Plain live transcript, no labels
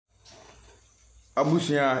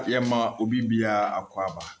Abusia yema obibia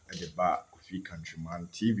akwaba edeba Kofi Countryman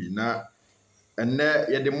TV na enne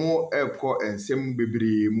yedemo ekọ ensem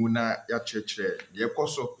bebre mu na ya kyerkyere de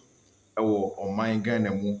ekoso ewo oman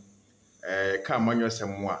Ghana mu ka manyo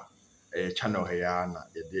sem a channel he ya na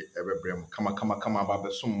yede ebebre mu kama ba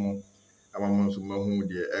besom mu amamo nso mahu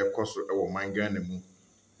de ekoso ewo oman Ghana mu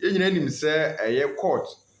yenyina nim se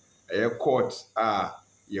court a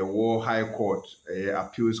yewo high court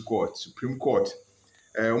appeals court supreme court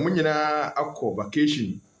omunyina akọ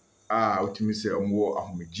vacation otimi se omwo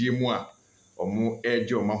ahomegye mu a omo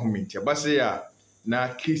eje omahomenti abase ya na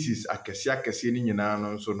cases akese ni nyina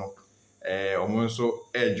no nso no omo nso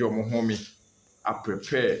eje omohomi a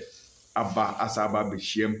prepare aba asaba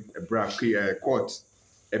behiem Bréaking court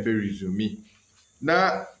ebe resume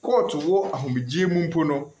na court wo ahomegye mu mpo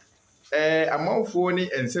no amanfo ni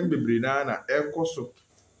ensem bebre na ekoso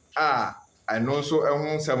ano nso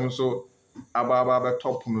ehun nsem nso aba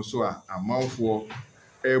top no so a amanfo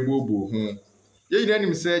ebobo hu yeyina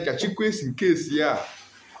nim se Gyakye Qyason case ya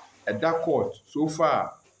eda court so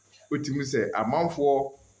far otimi se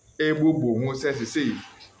amanfo ebobo hu se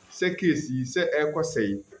case se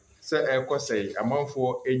ekosei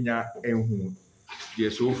amanfo enya enhu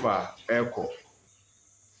ye so far eko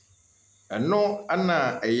eno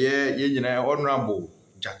ana yenyina honorable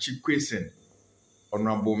Gyakye Qyason,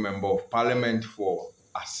 honorable member of parliament for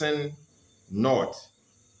Asen North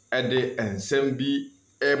ede ensem bi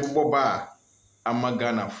eboboba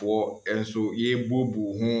amagana for enso ye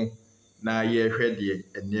bobu hu na ye hwede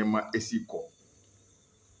enema esiko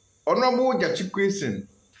honorable Gyakye Qyason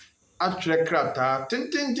atwere krata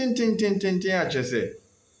tin achese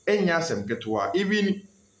enya asem ketwa even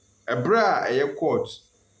ebra court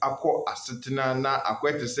akọ asetina na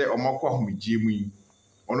akwete se omakọ ahomegye mu yi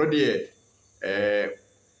ono de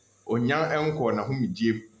onya enko na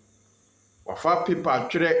ahomegye wafa paper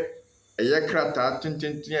atwere krata tin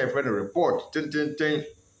e for the report tin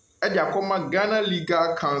e dia koma Ghana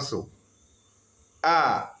Legal Council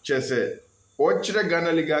chese o kire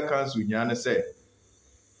Ghana Legal Council nyane se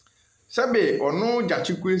sabe ono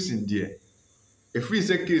Gyakye Qyason de efiri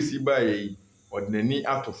se case ba yi odnani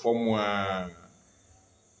atofom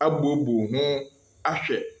abobo hu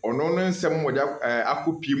ahwe ono no nsem mo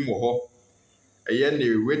akopi mu ho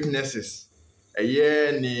ne witnesses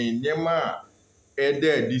ni nyema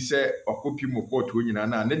edi se akopi mu court wo nyina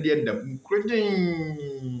na ne de da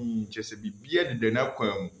mkrodin chese bibia de na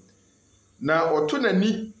kwam na oto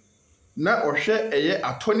nani na ohwe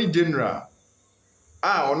attorney general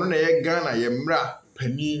ono na Ghana ye mra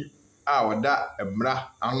pani oda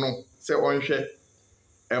mra ano se onhwe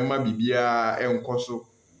emma bibia enkoso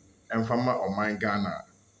emfama oman Ghana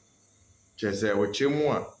chese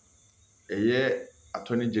ochemu a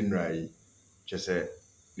attorney general yi chese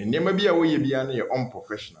ne nema bia wo ye bia na ye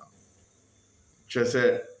unprofessional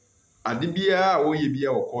chese ade bia wo ye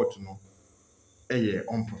bia wo court no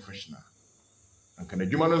unprofessional anka na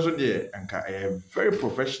dwuma no so de anka very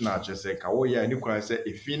professional chese ka wo ye ani kwa se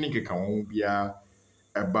efini keka won bia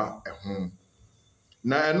eba ehun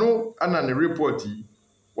na eno ana ne report yi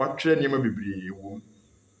watwe nema bibre wo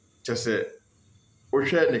chese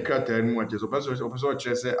ohwe ne krata mu a chese opeso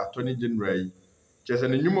chese attorney general yi chese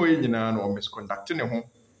ne nyumo yi nyina no misconduct ne ho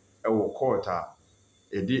ewo court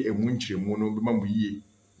edi emunchiremu no bema mu yie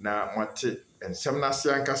na mwate ensem na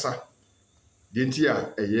ase ankasa de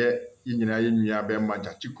ntia yinyina yenwia be ma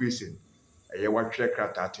Gyakye Qyason watwe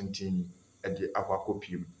krata tintin edi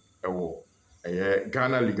akwakopiem ewo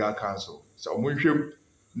Ghana Legal Council so omunhwem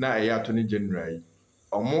na attorney general yi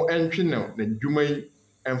omo entwe na dwuma yi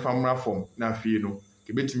emfamra form na afie no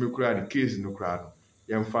kebetimi kura de case no kura no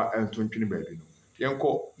yemfa entontwene baabi no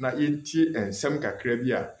yenko na yentie ensem kakra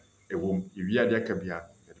bi a ewom ewiade akabia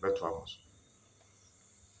edebeto amos.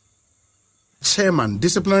 Chairman,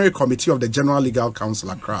 Disciplinary Committee of the General Legal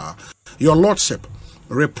Council, Accra. Your Lordship,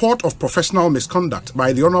 report of professional misconduct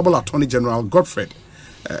by the Honorable Attorney General Godfrey.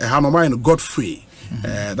 That's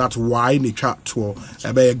why Nica to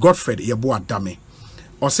Godfrey Yeboah Dame.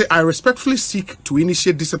 Or say, I respectfully seek to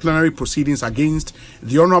initiate disciplinary proceedings against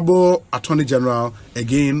the Honorable Attorney General,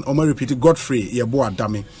 again, Omo repeated Godfrey Yeboah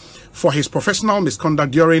Dame, for his professional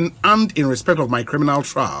misconduct during and in respect of my criminal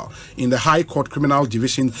trial in the High Court Criminal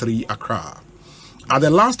Division 3, Accra. At the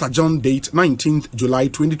last adjourned date, 19th July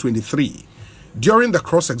 2023, during the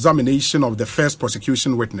cross-examination of the first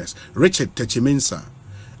prosecution witness, Richard Techimensa,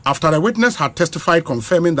 after the witness had testified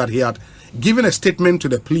confirming that he had given a statement to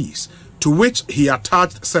the police to which he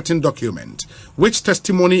attached certain documents, which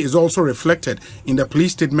testimony is also reflected in the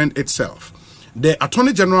police statement itself, the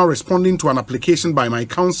Attorney General, responding to an application by my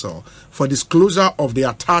counsel for disclosure of the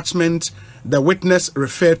attachment the witness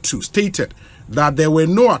referred to, stated that there were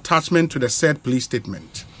no attachment to the said police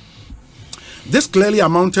statement. This clearly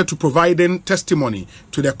amounted to providing testimony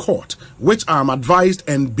to the court, which I am advised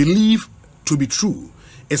and believe to be true,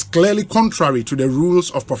 is clearly contrary to the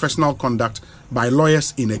rules of professional conduct by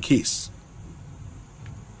lawyers in a case.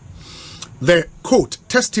 The, quote,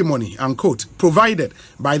 testimony, unquote, provided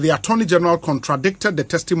by the Attorney General contradicted the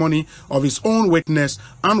testimony of his own witness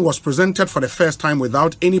and was presented for the first time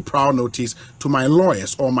without any prior notice to my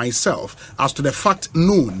lawyers or myself as to the fact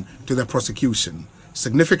known to the prosecution.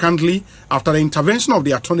 Significantly, after the intervention of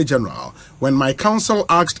the Attorney General, when my counsel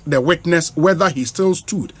asked the witness whether he still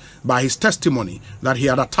stood by his testimony that he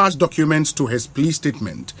had attached documents to his plea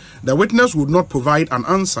statement, the witness would not provide an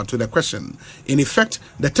answer to the question. In effect,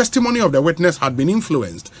 the testimony of the witness had been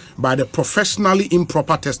influenced by the professionally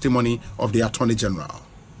improper testimony of the Attorney General.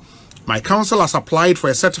 My counsel has applied for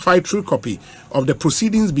a certified true copy of the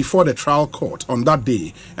proceedings before the trial court on that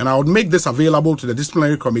day, and I would make this available to the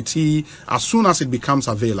disciplinary committee as soon as it becomes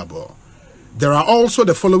available. There are also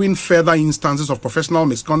the following further instances of professional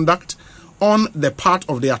misconduct on the part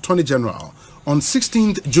of the Attorney General. On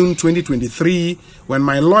 16th June 2023, when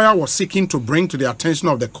my lawyer was seeking to bring to the attention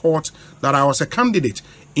of the court that I was a candidate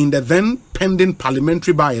in the then pending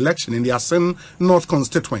parliamentary by-election in the Asin North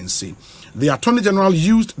constituency, the Attorney General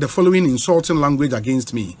used the following insulting language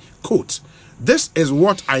against me. Quote, "This is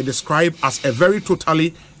what I describe as a very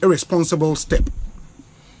totally irresponsible step.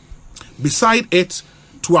 Beside it,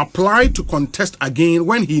 to apply to contest again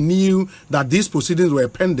when he knew that these proceedings were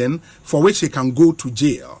pending for which he can go to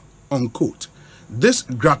jail." Unquote. This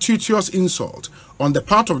gratuitous insult on the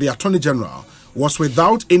part of the Attorney General was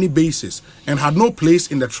without any basis and had no place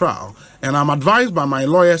in the trial, and I'm advised by my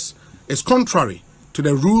lawyers is contrary to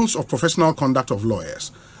the rules of professional conduct of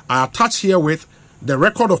lawyers. I attach herewith the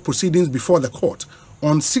record of proceedings before the court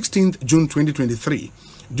on 16th June 2023,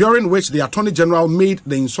 during which the Attorney General made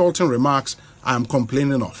the insulting remarks I am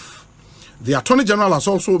complaining of. The Attorney General has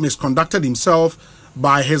also misconducted himself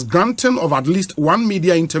by his granting of at least one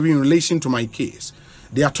media interview in relation to my case.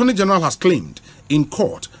 The Attorney General has claimed in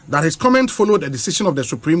court that his comment followed a decision of the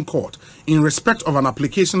Supreme Court in respect of an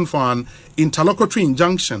application for an interlocutory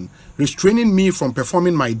injunction restraining me from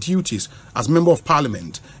performing my duties as Member of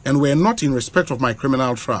Parliament and were not in respect of my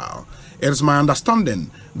criminal trial. It is my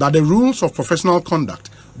understanding that the rules of professional conduct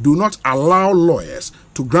do not allow lawyers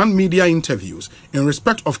to grant media interviews in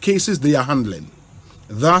respect of cases they are handling.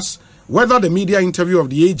 Thus, whether the media interview of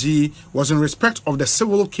the AG was in respect of the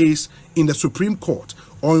civil case in the Supreme Court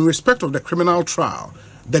or in respect of the criminal trial,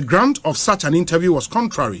 the grant of such an interview was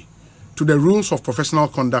contrary to the rules of professional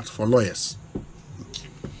conduct for lawyers.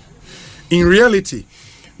 In reality,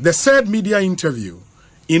 the said media interview,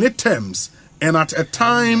 in its terms and at a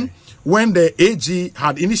time when the AG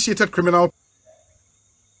had initiated criminal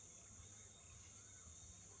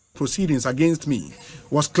proceedings against me,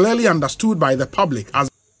 was clearly understood by the public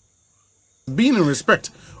as being in respect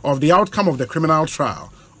of the outcome of the criminal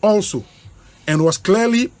trial also, and was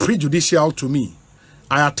clearly prejudicial to me.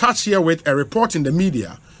 I attach herewith a report in the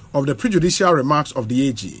media of the prejudicial remarks of the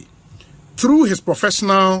AG. Through his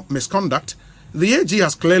professional misconduct, the AG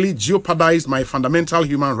has clearly jeopardized my fundamental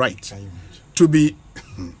human right to be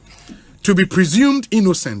presumed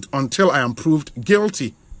innocent until I am proved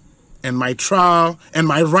guilty, and my trial and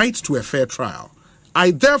my right to a fair trial.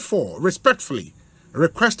 I therefore respectfully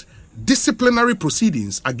request disciplinary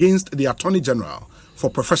proceedings against the Attorney General for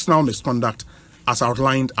professional misconduct as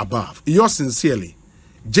outlined above. Yours sincerely,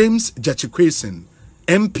 James Gyakye Qyason,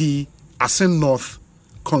 MP, Asin North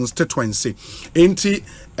constituency.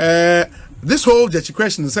 This whole Gyakye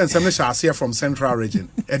Qyason sense I'm not here from Central Region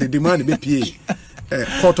and the demand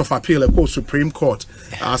BPA Court of Appeal, Supreme Court.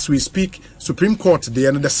 As we speak, Supreme Court,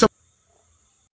 the